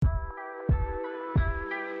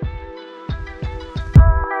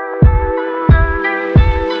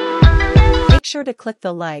sure to click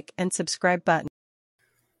the like and subscribe button.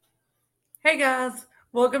 Hey guys,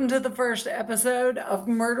 welcome to the first episode of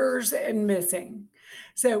Murders and Missing.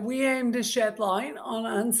 So, we aim to shed light on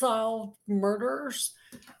unsolved murders,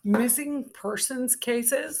 missing persons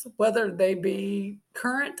cases, whether they be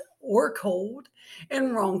current or cold,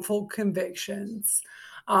 and wrongful convictions.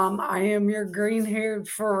 I am your green haired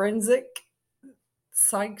forensic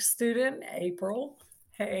psych student, April.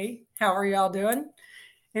 Hey, how are y'all doing?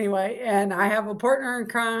 Anyway, and I have a partner in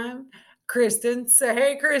crime, Kristen. Say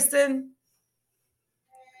hey, Kristen.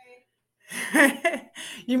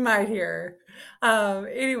 You might hear.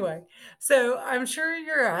 Anyway, so I'm sure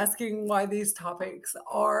you're asking why these topics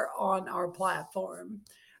are on our platform.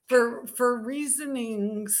 For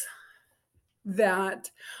reasonings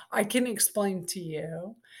that I can explain to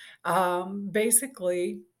you.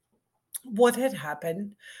 Basically, what had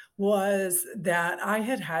happened was that I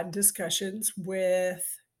had had discussions with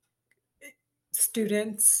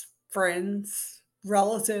students, friends,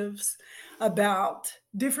 relatives about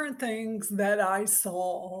different things that I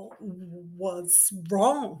saw was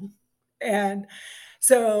wrong. And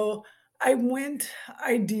so I went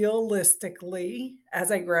idealistically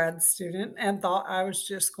as a grad student and thought I was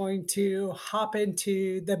just going to hop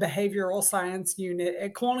into the behavioral science unit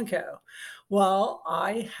at Quantico. Well,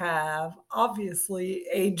 I have obviously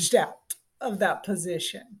aged out of that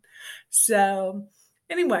position. So,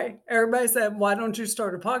 anyway, everybody said, why don't you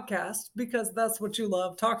start a podcast? Because that's what you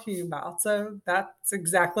love talking about. So that's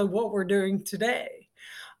exactly what we're doing today.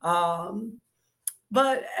 Um,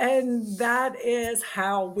 and that is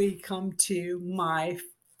how we come to my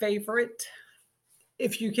favorite,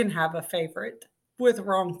 if you can have a favorite, with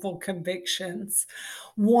wrongful convictions.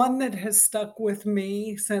 One that has stuck with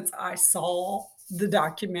me since I saw the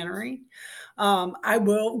documentary. I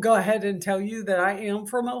will go ahead and tell you that I am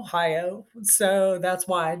from Ohio, so that's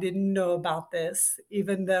why I didn't know about this,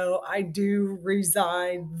 even though I do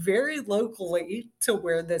reside very locally to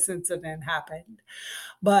where this incident happened.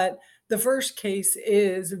 But the first case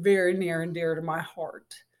is very near and dear to my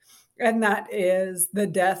heart, and that is the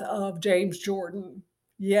death of James Jordan.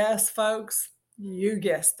 Yes, folks, you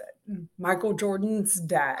guessed it, Michael Jordan's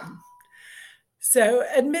dad. So,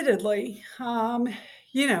 admittedly,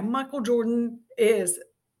 Michael Jordan is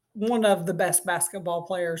one of the best basketball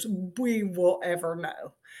players we will ever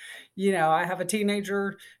know. I have a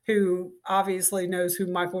teenager who obviously knows who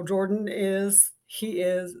Michael Jordan is. He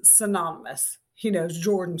is synonymous. He knows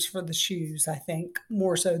Jordans for the shoes, I think,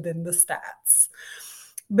 more so than the stats.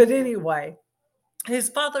 But anyway, his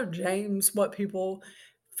father, James, what people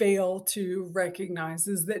fail to recognize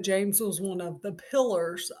is that James was one of the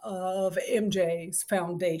pillars of MJ's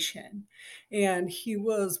foundation. And he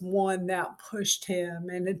was one that pushed him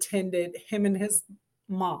and attended, him and his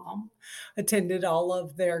mom attended all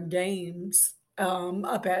of their games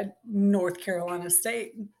up at North Carolina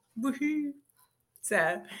State. Woohoo!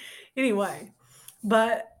 So, anyway,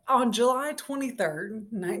 but on July 23rd,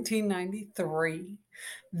 1993,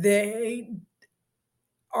 they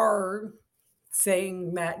are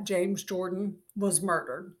saying that James Jordan was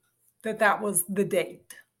murdered, that was the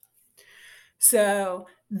date. So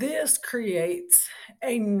this creates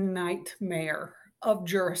a nightmare of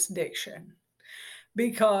jurisdiction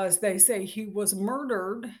because they say he was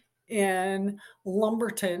murdered in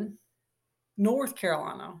Lumberton, North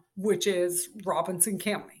Carolina, which is Robinson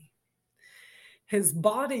County. His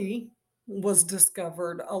body was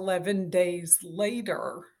discovered 11 days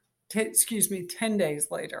later, 10 days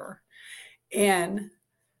later, in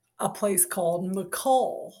a place called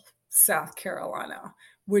McCall, South Carolina,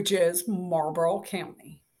 which is Marlboro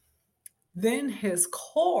County. Then his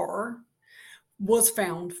car was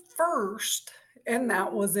found first, and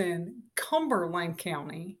that was in Cumberland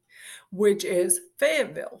County, which is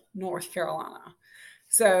Fayetteville, North Carolina.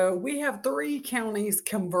 So we have three counties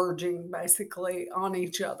converging basically on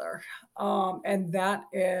each other. And that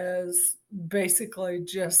is basically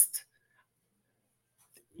just,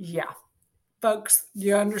 yeah, folks,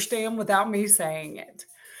 you understand without me saying it.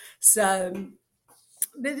 So,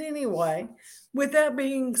 but anyway, with that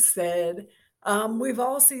being said, we've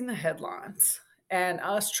all seen the headlines, and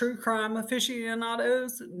us true crime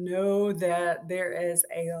aficionados know that there is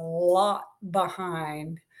a lot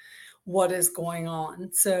behind what is going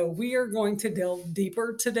on. So, we are going to delve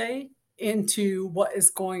deeper today into what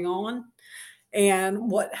is going on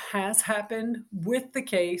and what has happened with the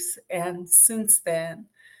case and since then,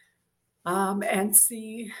 and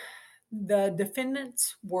see the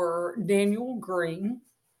defendants were Daniel Green,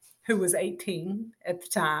 who was 18 at the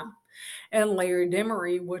time, and Larry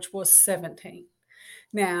Demery, which was 17.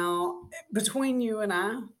 Now, between you and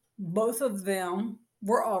I, both of them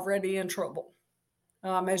were already in trouble.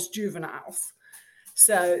 as juveniles.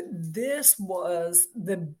 So this was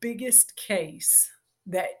the biggest case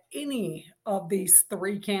that any of these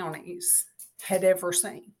three counties had ever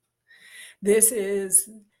seen. This is,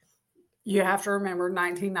 you have to remember,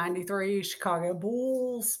 1993 Chicago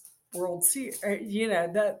Bulls World Series,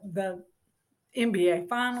 the NBA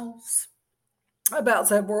Finals. About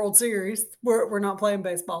said World Series, we're not playing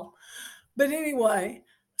baseball, but anyway.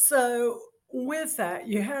 So with that,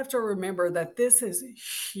 you have to remember that this is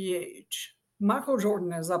huge. Michael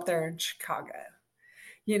Jordan is up there in Chicago.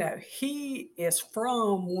 He is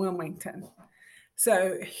from Wilmington.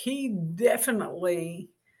 So he definitely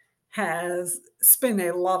has spent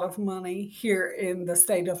a lot of money here in the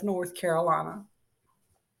state of North Carolina.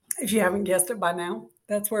 If you haven't guessed it by now,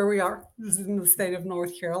 that's where we are. This is in the state of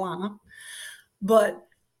North Carolina. But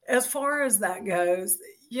as far as that goes,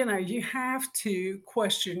 you have to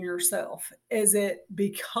question yourself. Is it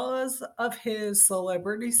because of his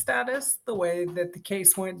celebrity status, the way that the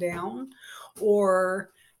case went down, or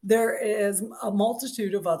there is a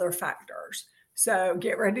multitude of other factors? So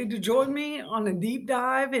get ready to join me on a deep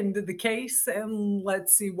dive into the case and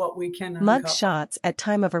let's see what we can Mug uncover. shots at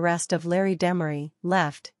time of arrest of Larry Demery,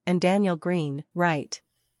 left, and Daniel Green, right.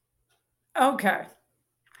 Okay,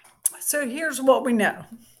 so here's what we know.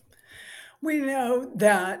 We know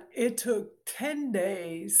that it took 10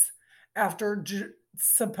 days after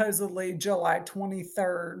supposedly July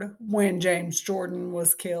 23rd, when James Jordan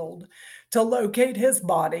was killed, to locate his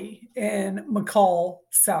body in McCall,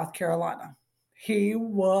 South Carolina. He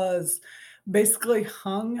was basically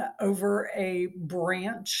hung over a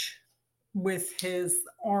branch with his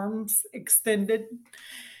arms extended.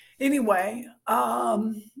 Anyway,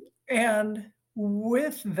 and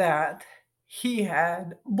with that, he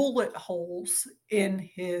had bullet holes in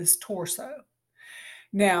his torso.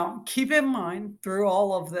 Now, keep in mind through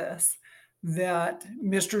all of this that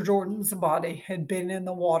Mr. Jordan's body had been in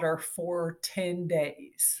the water for 10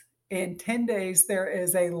 days. In 10 days, there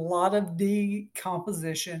is a lot of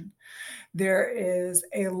decomposition. There is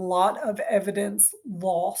a lot of evidence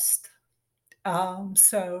lost.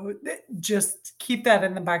 Just keep that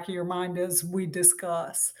in the back of your mind as we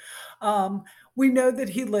discuss. Um, we know that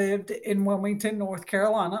he lived in Wilmington, North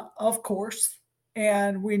Carolina, of course,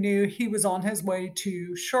 and we knew he was on his way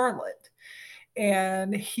to Charlotte,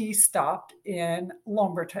 and he stopped in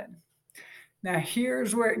Lumberton. Now,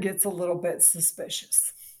 here's where it gets a little bit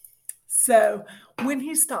suspicious. So, when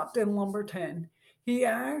he stopped in Lumberton, he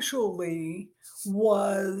actually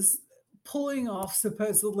was pulling off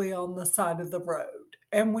supposedly on the side of the road.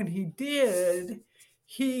 And when he did,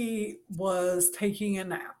 he was taking a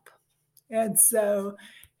nap. And so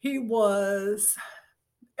he was,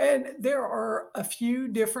 and there are a few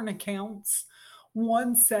different accounts.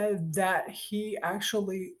 One said that he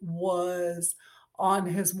actually was on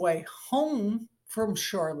his way home from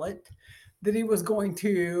Charlotte, that he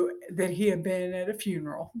had been at a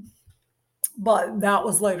funeral, but that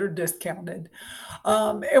was later discounted.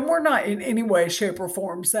 And we're not in any way, shape, or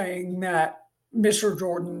form saying that Mr.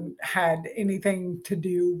 Jordan had anything to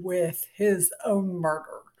do with his own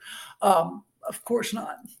murder. Of course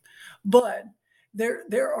not. But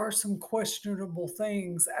there are some questionable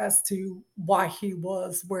things as to why he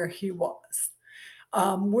was where he was.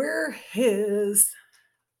 Where he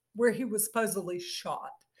was supposedly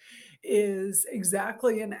shot is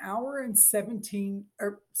exactly an hour and 17,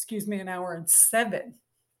 or excuse me, an hour and seven.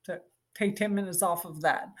 So take 10 minutes off of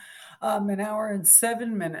that. An hour and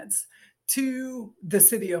 7 minutes to the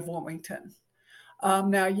city of Wilmington.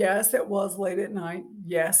 Now, yes, it was late at night.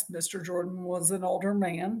 Yes, Mr. Jordan was an older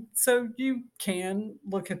man. So you can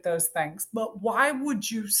look at those things. But why would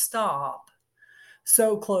you stop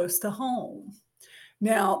so close to home?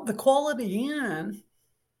 Now, the Quality Inn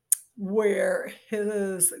where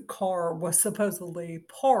his car was supposedly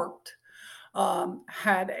parked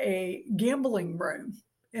had a gambling room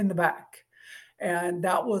in the back. And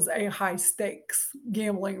that was a high stakes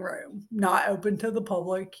gambling room, not open to the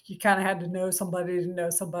public. You kind of had to know somebody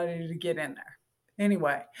to get in there.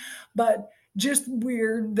 Anyway, but just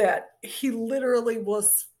weird that he literally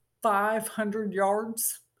was 500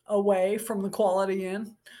 yards away from the Quality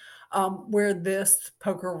Inn, where this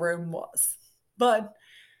poker room was. But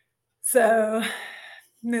so,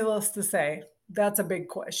 needless to say, that's a big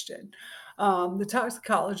question. The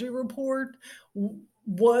toxicology report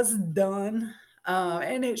was done,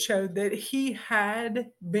 and it showed that he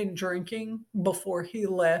had been drinking before he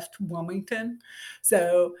left Wilmington.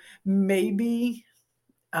 So maybe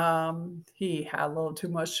he had a little too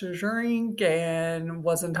much to drink and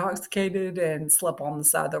was intoxicated and slept on the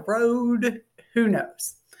side of the road. Who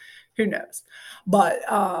knows? Who knows? But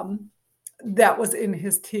that was in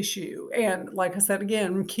his tissue. And like I said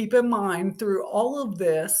again, keep in mind through all of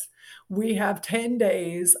this, we have 10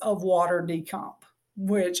 days of water decomp,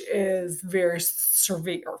 which is very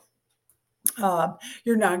severe.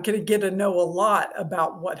 You're not going to get to know a lot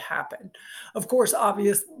about what happened. Of course,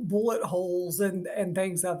 obvious bullet holes and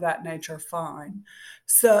things of that nature, fine.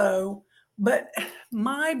 So, but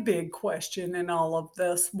my big question in all of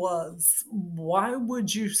this was why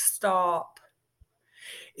would you stop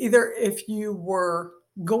either if you were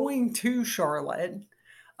going to Charlotte,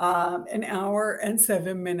 an hour and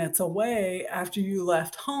 7 minutes away after you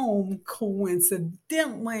left home,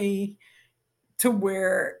 coincidentally, to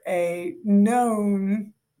where a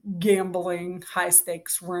known gambling high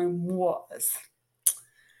stakes room was.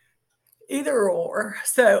 Either or.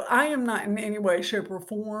 So I am not in any way, shape, or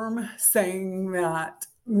form saying that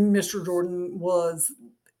Mr. Jordan was,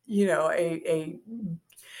 a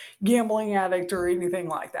gambling addict or anything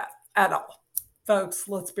like that at all. Folks,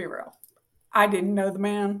 let's be real. I didn't know the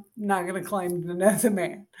man, not going to claim to know the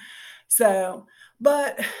man. So,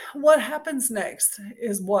 but what happens next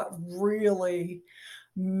is what really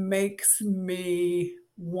makes me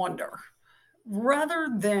wonder. Rather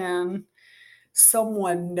than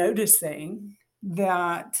someone noticing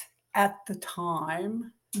that at the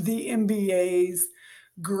time, the NBA's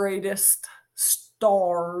greatest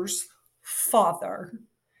star's father,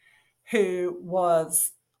 who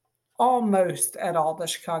was almost at all the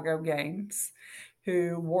Chicago games,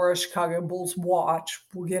 who wore a Chicago Bulls watch,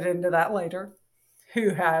 we'll get into that later,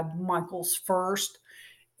 who had Michael's first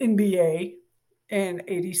NBA and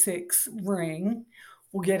 86 ring.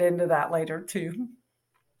 We'll get into that later too.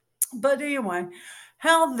 But anyway,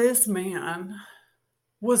 how this man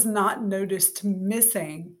was not noticed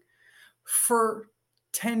missing for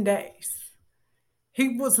 10 days.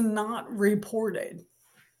 He was not reported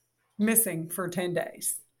missing for 10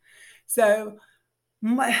 days. So,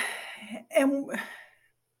 and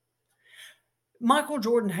Michael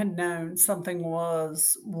Jordan had known something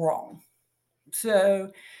was wrong.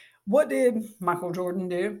 So, what did Michael Jordan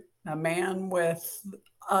do? A man with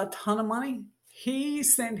a ton of money. He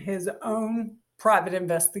sent his own private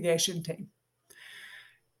investigation team.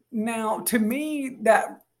 Now, to me,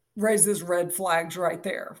 that raises red flags right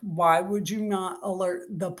there. Why would you not alert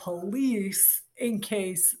the police in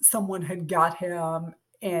case someone had got him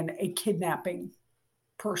in a kidnapping,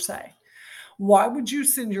 per se? Why would you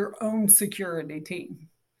send your own security team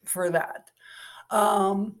for that?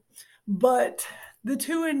 Um, but the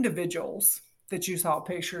two individuals that you saw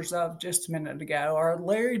pictures of just a minute ago are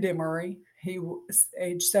Larry Demery, he was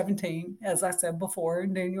age 17, as I said before,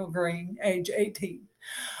 and Daniel Green, age 18.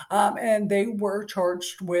 And they were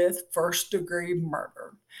charged with first degree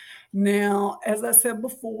murder. Now, as I said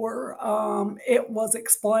before, it was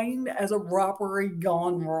explained as a robbery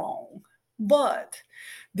gone wrong. But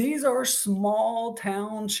these are small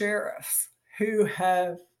town sheriffs who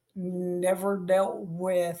have never dealt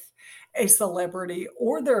with a celebrity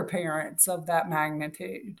or their parents of that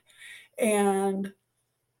magnitude and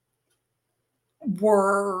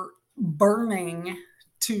were burning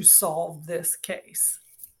to solve this case.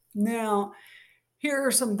 Now, here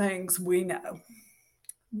are some things we know.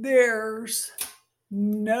 There's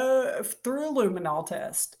no, through a luminol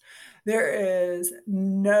test, there is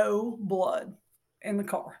no blood in the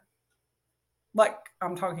car. Like,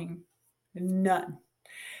 I'm talking none,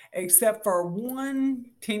 except for one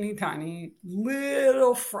teeny tiny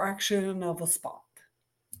little fraction of a spot.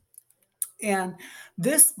 And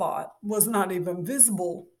this spot was not even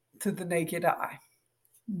visible to the naked eye.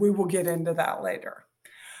 We will get into that later.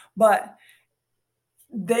 But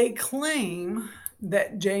they claim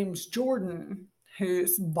that James Jordan,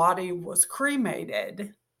 whose body was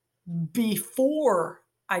cremated before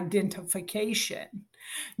identification.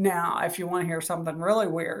 Now, if you want to hear something really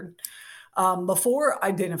weird, before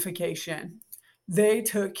identification, they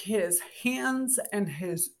took his hands and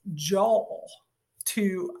his jaw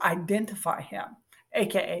to identify him,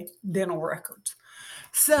 aka dental records.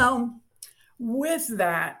 So, with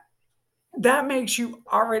that, that makes you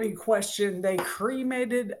already question they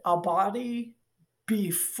cremated a body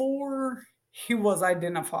before he was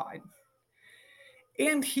identified.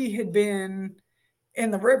 And he had been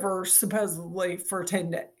in the river supposedly for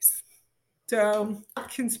 10 days. So,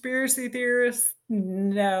 conspiracy theorists,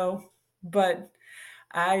 no, but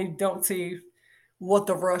I don't see what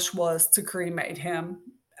the rush was to cremate him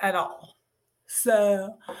at all.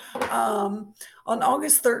 So, on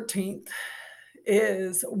August 13th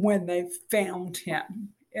is when they found him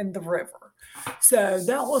in the river. So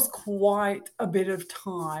that was quite a bit of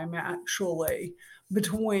time, actually,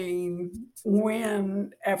 between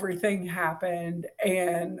when everything happened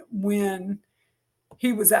and when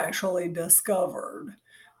he was actually discovered.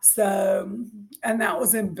 So, and that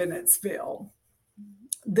was in Bennettsville.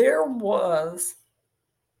 There was,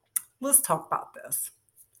 let's talk about this.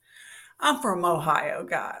 I'm from Ohio,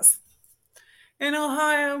 guys. In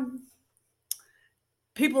Ohio,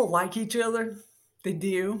 people like each other. They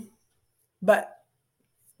do. But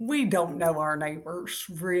we don't know our neighbors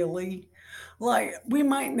really. Like, we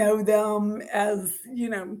might know them as,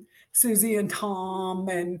 Susie and Tom,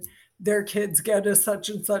 and their kids go to such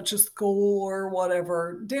and such a school or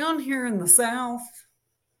whatever. Down here in the South,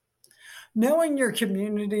 knowing your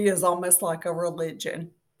community is almost like a religion.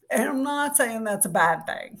 And I'm not saying that's a bad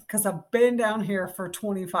thing because I've been down here for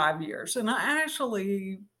 25 years and I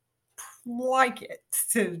actually like it,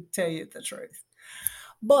 to tell you the truth.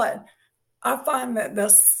 But I find that the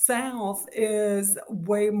South is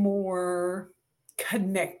way more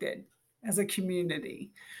connected as a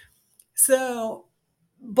community. So,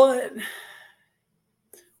 but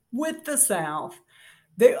with the South,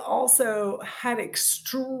 they also had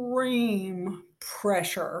extreme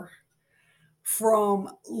pressure from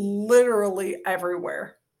literally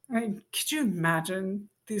everywhere. I mean, could you imagine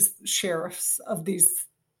these sheriffs of these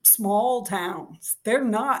small towns? They're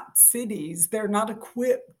not cities, they're not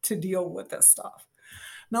equipped to deal with this stuff.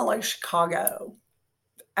 Not like Chicago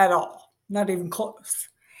at all, not even close.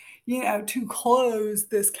 To close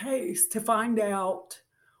this case, to find out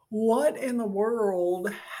what in the world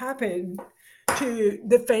happened to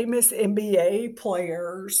the famous NBA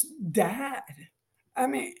player's dad. I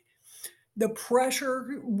mean, the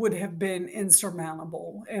pressure would have been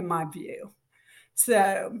insurmountable in my view.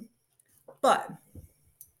 So, but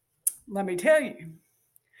let me tell you,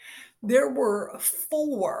 there were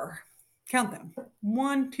four, count them,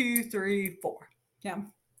 one, two, three, four. Yeah,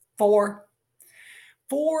 four,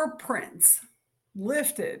 four prints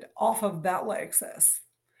lifted off of that Lexus.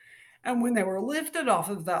 And when they were lifted off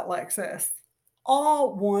of that Lexus,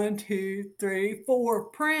 all one, two, three, four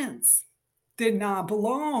prints did not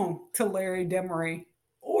belong to Larry Demery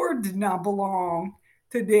or did not belong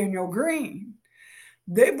to Daniel Green.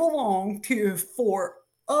 They belong to four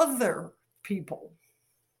other people.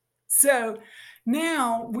 So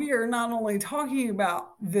now we are not only talking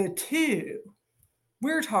about the two,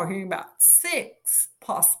 we're talking about six,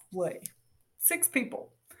 possibly six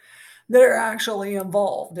people that are actually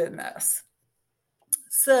involved in this.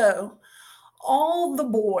 So all the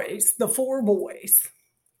boys, the four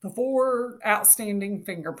outstanding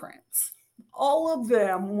fingerprints, all of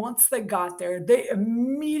them, once they got there, they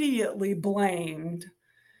immediately blamed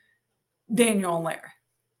Daniel and Larry.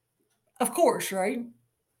 Of course, right?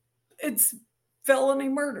 It's felony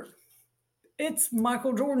murder. It's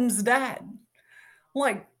Michael Jordan's dad.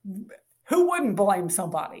 Like, who wouldn't blame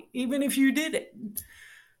somebody, even if you did it?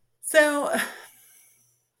 So,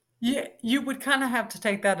 yeah, you would kind of have to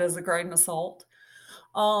take that as a grain of salt.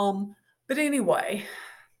 But anyway,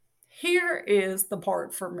 here is the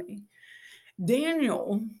part for me.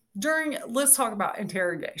 Daniel, let's talk about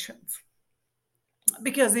interrogations,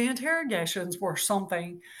 because the interrogations were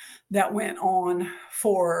something that went on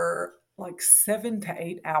for like 7 to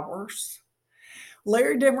 8 hours.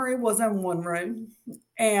 Larry Demery was in one room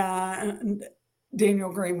and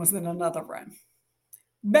Daniel Green was in another room.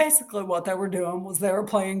 Basically, what they were doing was they were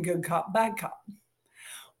playing good cop, bad cop.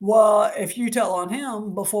 Well, if you tell on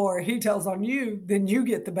him before he tells on you, then you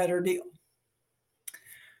get the better deal.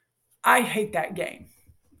 I hate that game.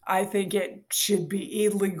 I think it should be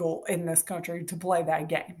illegal in this country to play that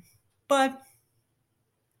game, but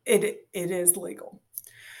it is legal.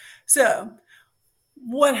 So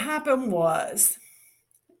what happened was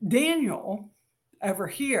Daniel over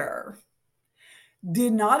here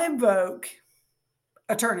did not invoke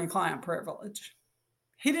attorney-client privilege.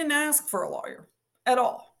 He didn't ask for a lawyer at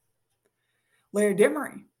all. Larry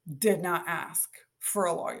Demery did not ask for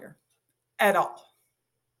a lawyer at all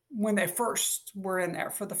when they first were in there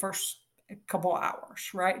for the first couple hours,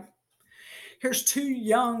 right? Here's two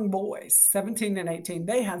young boys, 17 and 18.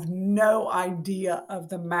 They have no idea of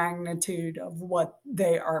the magnitude of what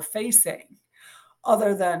they are facing,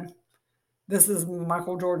 other than this is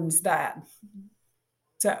Michael Jordan's dad.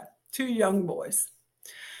 So, two young boys.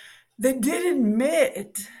 They did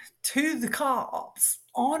admit to the cops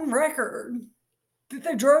on record that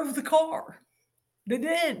they drove the car. They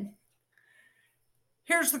did.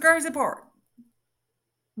 Here's the crazy part.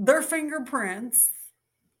 Their fingerprints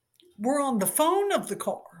were on the phone of the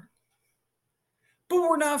car, but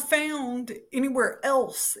were not found anywhere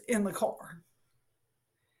else in the car.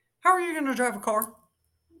 How are you going to drive a car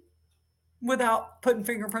without putting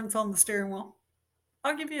fingerprints on the steering wheel?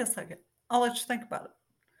 I'll give you a second. I'll let you think about it.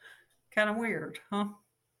 Kind of weird, huh?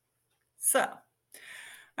 So,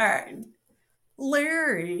 all right.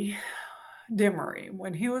 Larry Demery,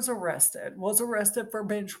 when he was arrested for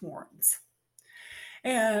bench warrants.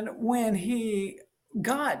 And when he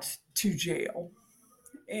got to jail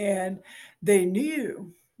and they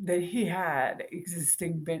knew that he had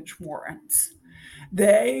existing bench warrants,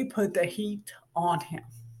 they put the heat on him.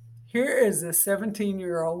 Here is a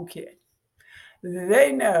 17-year-old kid.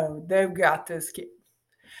 They know they've got this kid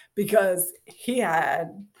because he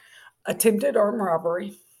had attempted armed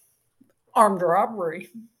robbery,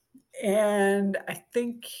 and I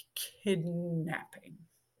think kidnapping.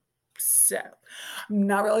 So I'm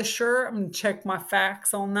not really sure. I'm going to check my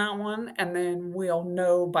facts on that one, and then we'll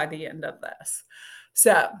know by the end of this.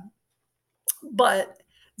 So, but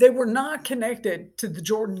they were not connected to the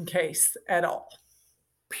Jordan case at all,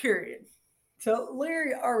 period. So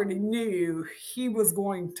Larry already knew he was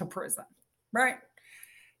going to prison, right?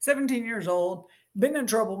 17 years old, been in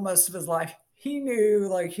trouble most of his life. He knew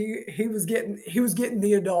like he was getting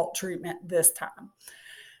the adult treatment this time.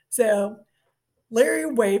 So Larry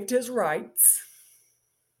waived his rights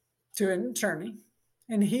to an attorney,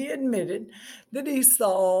 and he admitted that he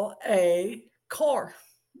saw a car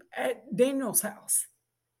at Daniel's house.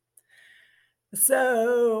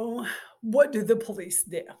 So, what do the police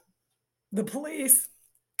do? The police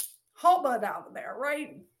haul butt out of there,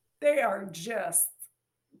 right? They are just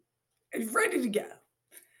ready to go.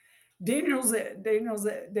 Daniel's it.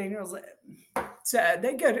 So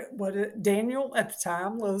they go to what Daniel at the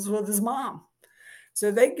time lives with his mom. So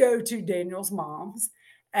they go to Daniel's mom's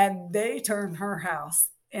and they turn her house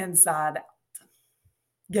inside out.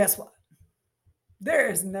 Guess what? There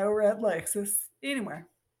is no red Lexus anywhere.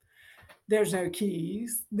 There's no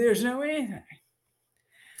keys. There's no anything.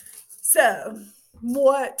 So,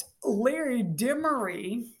 what Larry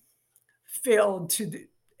Demery failed to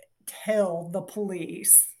tell the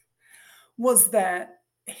police was that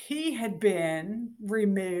he had been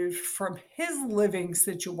removed from his living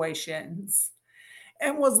situations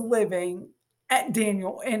and was living at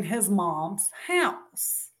Daniel and his mom's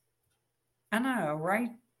house. I know,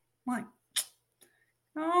 right? Like,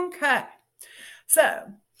 okay.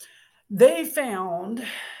 So the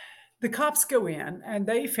cops go in and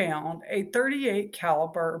they found a 38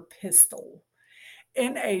 caliber pistol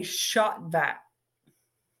in a shot vac.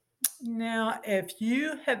 Now, if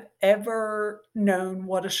you have ever known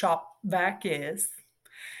what a shop vac is,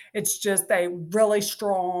 it's just a really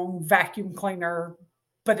strong vacuum cleaner,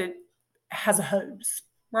 but it has a hose,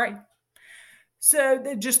 right? So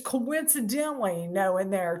they just coincidentally know in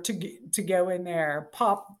there to go in there,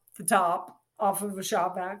 pop the top off of a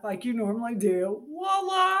shop vac like you normally do.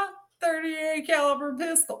 Voila, 38 caliber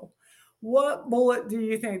pistol. What bullet do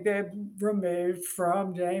you think they removed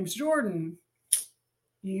from James Jordan?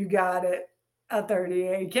 You got it, a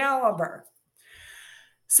 38 caliber.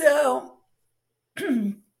 So,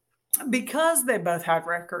 because they both had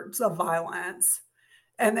records of violence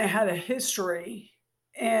and they had a history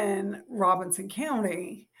in Robinson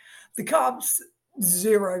County, the cops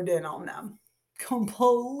zeroed in on them,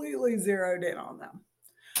 completely zeroed in on them.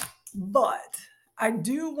 But I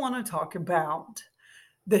do want to talk about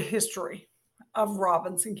the history of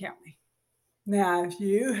Robinson County. Now, if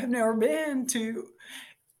you have never been to,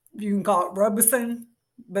 you can call it Robeson,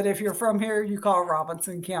 but if you're from here, you call it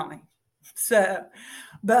Robinson County. So,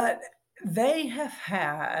 but they have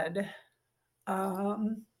had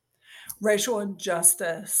racial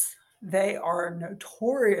injustice. They are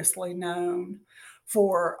notoriously known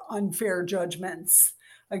for unfair judgments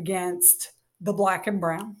against the black and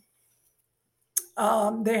brown.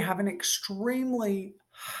 They have an extremely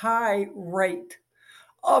high rate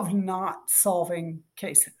of not solving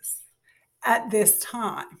cases at this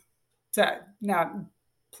time. So now,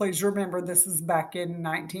 please remember this is back in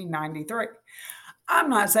 1993. I'm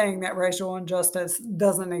not saying that racial injustice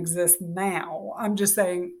doesn't exist now. I'm just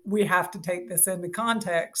saying we have to take this into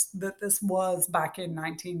context that this was back in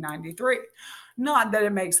 1993. Not that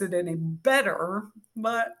it makes it any better,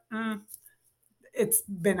 but it's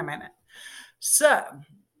been a minute. So,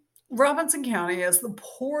 Robinson County is the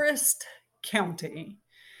poorest county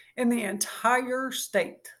in the entire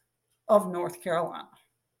state of North Carolina.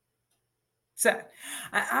 So,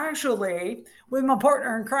 I actually, with my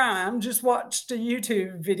partner in crime, just watched a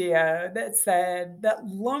YouTube video that said that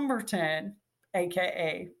Lumberton,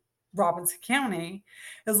 aka Robinson County,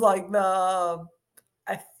 is like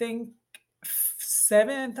I think,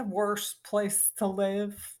 seventh worst place to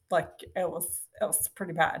live. Like it was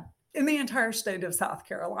pretty bad. in the entire state of South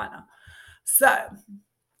Carolina. So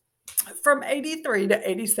from 83 to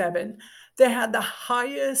 87, they had the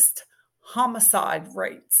highest homicide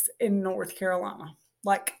rates in North Carolina,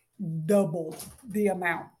 like doubled the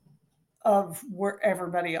amount of where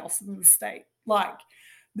everybody else in the state. Like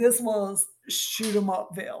this was shoot 'em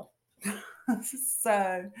upville.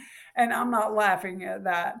 So, and I'm not laughing at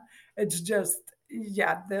that. It's just,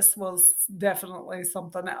 yeah, this was definitely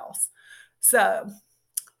something else. So,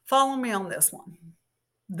 follow me on this one.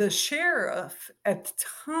 The sheriff at the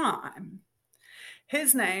time,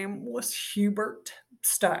 his name was Hubert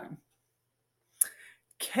Stone.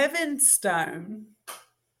 Kevin Stone,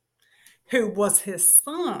 who was his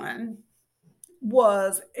son,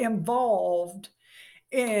 was involved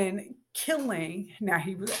in killing. Now,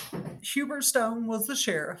 Hubert Stone was the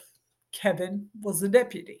sheriff, Kevin was the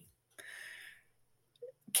deputy.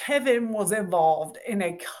 Kevin was involved in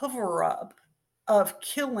a cover up of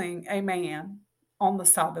killing a man on the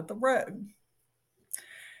side of the road.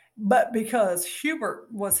 But because Hubert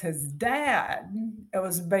was his dad, it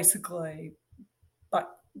was basically like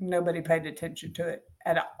nobody paid attention to it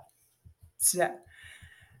at all. So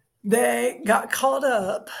they got caught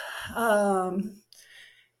up.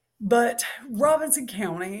 But Robinson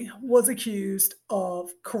County was accused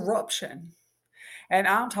of corruption. And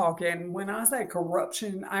I'm talking, when I say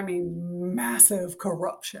corruption, I mean massive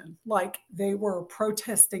corruption. Like they were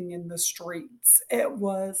protesting in the streets. It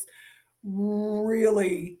was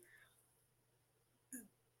really,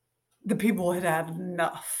 the people had had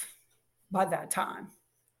enough by that time.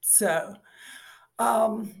 So,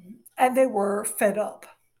 and they were fed up,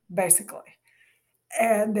 basically.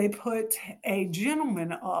 And they put a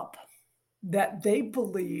gentleman up that they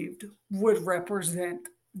believed would represent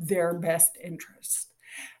their best interest,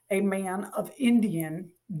 a man of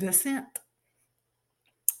Indian descent.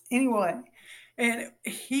 Anyway, and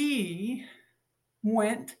he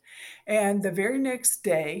went, and the very next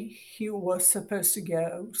day, he was supposed to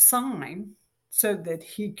go sign so that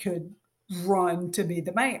he could run to be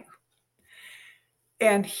the mayor.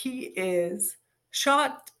 And he is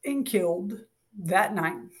shot and killed that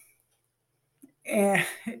night and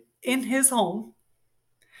in his home,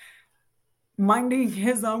 minding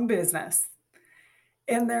his own business.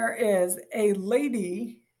 And there is a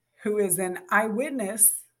lady who is an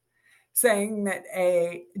eyewitness saying that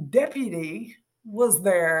a deputy was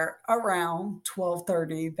there around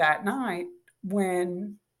 12:30 that night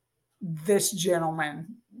when this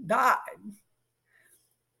gentleman died.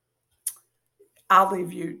 I'll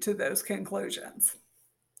leave you to those conclusions.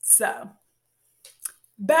 So,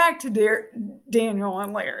 back to Daniel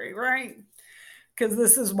and Larry, right? Because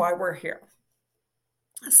this is why we're here.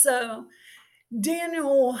 So,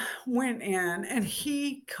 Daniel went in and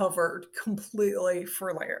he covered completely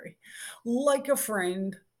for Larry, like a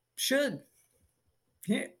friend should.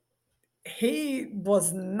 He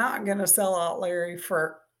was not going to sell out Larry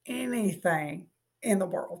for anything in the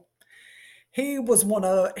world. He was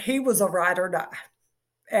a ride or die.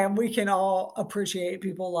 And we can all appreciate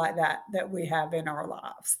people like that we have in our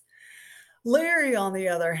lives. Larry, on the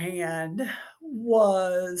other hand,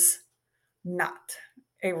 was not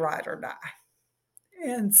a ride or die.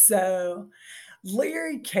 And so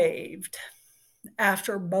Larry caved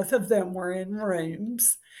after both of them were in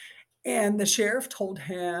rooms, and the sheriff told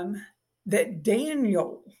him that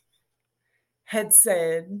Daniel had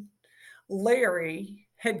said Larry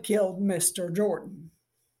had killed Mr. Jordan.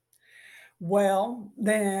 Well,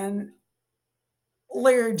 then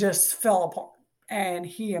Larry just fell apart and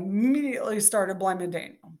he immediately started blaming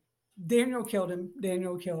Daniel. Daniel killed him,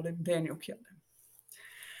 Daniel killed him, Daniel killed him.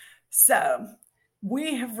 So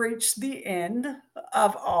we have reached the end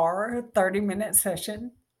of our 30-minute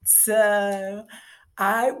session. So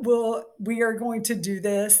we are going to do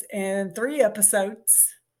this in 3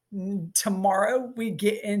 episodes. Tomorrow we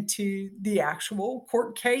get into the actual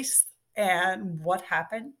court case and what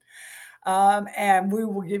happened. And we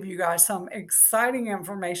will give you guys some exciting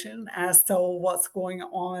information as to what's going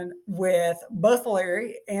on with both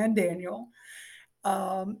Larry and Daniel.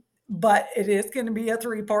 But it is going to be a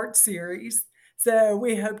 3-part series. So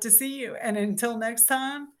we hope to see you. And until next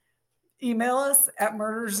time, email us at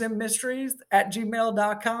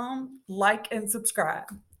murdersandmysteries@gmail.com. Like and subscribe.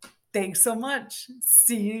 Thanks so much.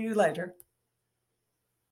 See you later.